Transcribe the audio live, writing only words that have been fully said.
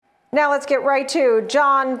Now let's get right to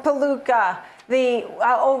John Paluca, the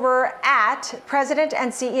over at President and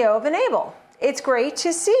CEO of N-able. It's great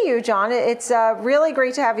to see you, John. It's really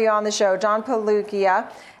great to have you on the show, John Paluca.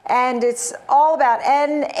 And it's all about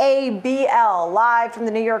N-A-B-L, live from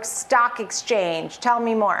the New York Stock Exchange. Tell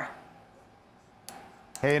me more.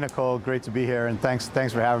 Hey, Nicole, great to be here, and thanks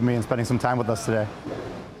for having me and spending some time with us today.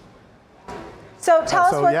 So tell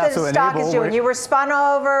us what the stock N-able, is doing. You were spun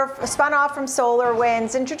off from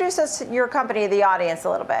SolarWinds. Introduce us, your company, to the audience a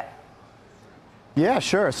little bit. Yeah,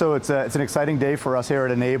 sure. So it's an exciting day for us here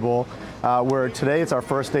at N-able, where today it's our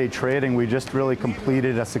first day trading. We just really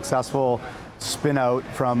completed a successful spin out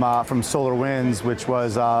from SolarWinds, which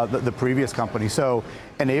was the previous company. So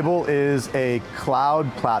N-able is a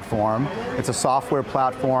cloud platform. It's a software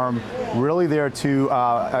platform really there to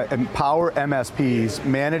empower MSPs,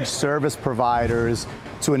 managed service providers,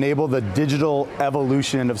 to enable the digital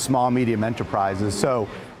evolution of small medium enterprises. So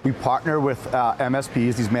we partner with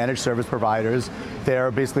MSPs, these managed service providers.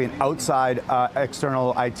 They're basically an outside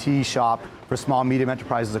external IT shop for small medium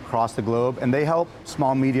enterprises across the globe, and they help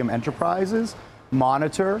small medium enterprises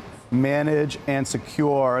monitor, manage, and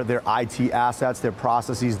secure their IT assets, their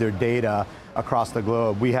processes, their data across the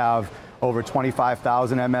globe. We have over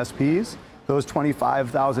 25,000 MSPs. Those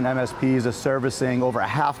 25,000 MSPs are servicing over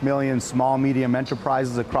 500,000 small medium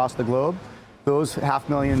enterprises across the globe. Those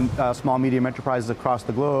 500,000 small medium enterprises across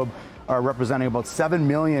the globe are representing about 7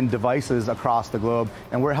 million devices across the globe,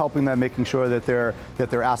 and we're helping them, making sure that their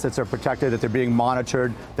assets are protected, that they're being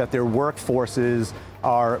monitored, that their workforces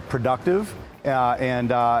are productive, and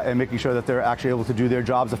making sure that they're actually able to do their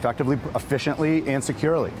jobs effectively, efficiently, and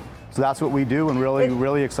securely. So that's what we do, and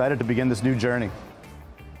really excited to begin this new journey.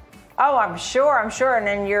 Oh, I'm sure. And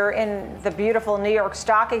then you're in the beautiful New York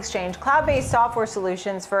Stock Exchange. Cloud-based software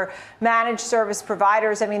solutions for managed service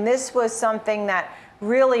providers. I mean, this was something that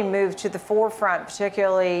really moved to the forefront,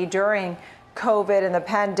 particularly during COVID and the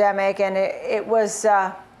pandemic. And it was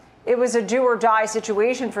a do or die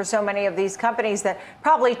situation for so many of these companies that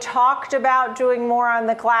probably talked about doing more on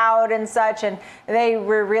the cloud and such, and they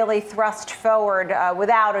were really thrust forward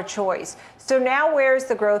without a choice. So now where's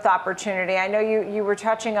the growth opportunity? I know you were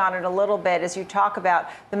touching on it a little bit as you talk about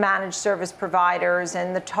the managed service providers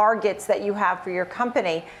and the targets that you have for your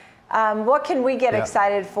company. What can we get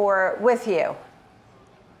excited for with you?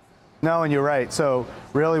 No, and you're right. So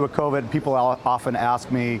really with COVID, people often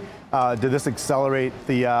ask me, did this accelerate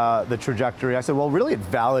the trajectory? I said, well, really it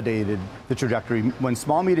validated the trajectory. When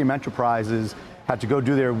small, medium enterprises had to go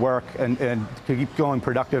do their work and keep going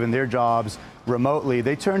productive in their jobs remotely,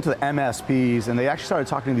 they turned to the MSPs, and they actually started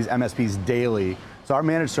talking to these MSPs daily. So our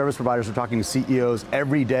managed service providers are talking to CEOs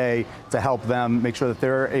every day to help them make sure that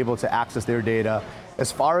they're able to access their data.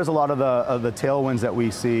 As far as a lot of the tailwinds that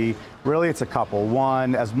we see, really it's a couple.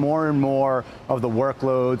 One, as more and more of the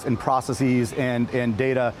workloads and processes and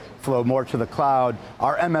data flow more to the cloud,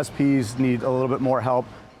 our MSPs need a little bit more help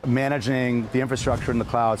managing the infrastructure in the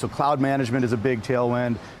cloud. So cloud management is a big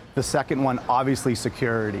tailwind. The second one, obviously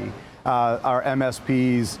security. Our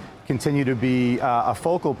MSPs continue to be a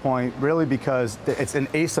focal point, really because it's an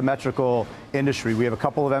asymmetrical industry. We have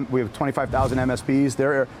 25,000 MSPs.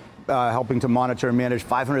 They're helping to monitor and manage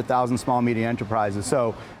 500,000 small medium enterprises.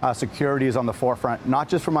 So security is on the forefront, not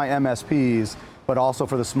just for my MSPs, but also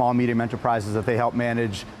for the small medium enterprises that they help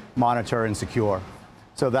manage, monitor, and secure.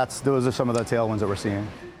 So those are some of the tailwinds that we're seeing.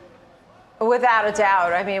 Without a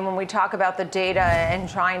doubt. I mean, when we talk about the data and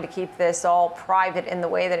trying to keep this all private in the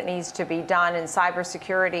way that it needs to be done, and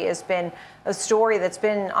cybersecurity has been a story that's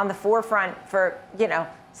been on the forefront for,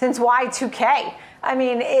 since Y2K. I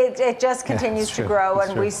mean, it just continues to grow,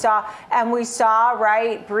 and we saw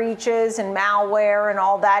right, breaches and malware and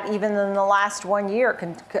all that even in the last 1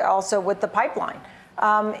 year, also with the pipeline.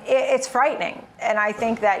 It's frightening, and I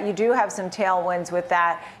think that you do have some tailwinds with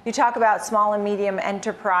that. You talk about small and medium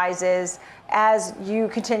enterprises. As you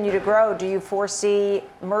continue to grow, do you foresee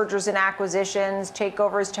mergers and acquisitions,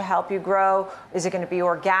 takeovers to help you grow? Is it going to be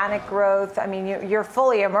organic growth? I mean, you're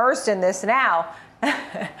fully immersed in this now.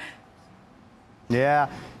 Yeah,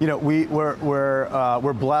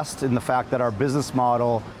 we're blessed in the fact that our business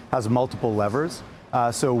model has multiple levers.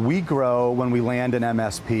 So we grow when we land an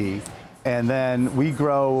MSP. And then we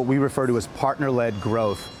grow, we refer to as partner-led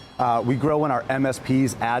growth. We grow when our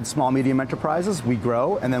MSPs add small, medium enterprises, we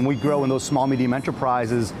grow. And then we grow when those small, medium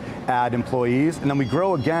enterprises add employees. And then we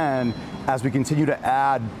grow again as we continue to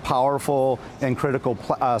add powerful and critical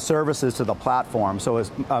services to the platform. So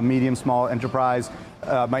as a medium, small enterprise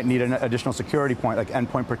might need an additional security point, like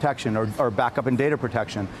endpoint protection or backup and data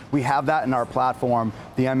protection. We have that in our platform.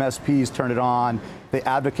 The MSPs turn it on, they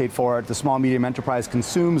advocate for it, the small medium enterprise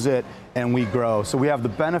consumes it, and we grow. So we have the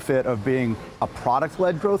benefit of being a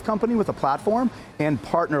product-led growth company with a platform, and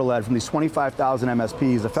partner-led from these 25,000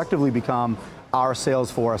 MSPs effectively become our sales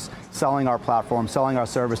force, selling our platform, selling our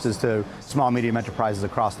services to small medium enterprises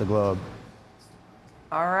across the globe.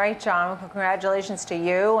 All right, John, congratulations to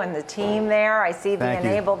you and the team there. I see the Thank you.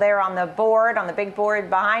 N-able there on the board, on the big board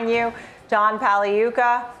behind you. John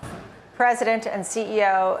Pagliuca, President and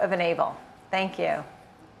CEO of N-able. Thank you.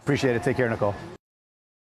 Appreciate it. Take care, Nicole.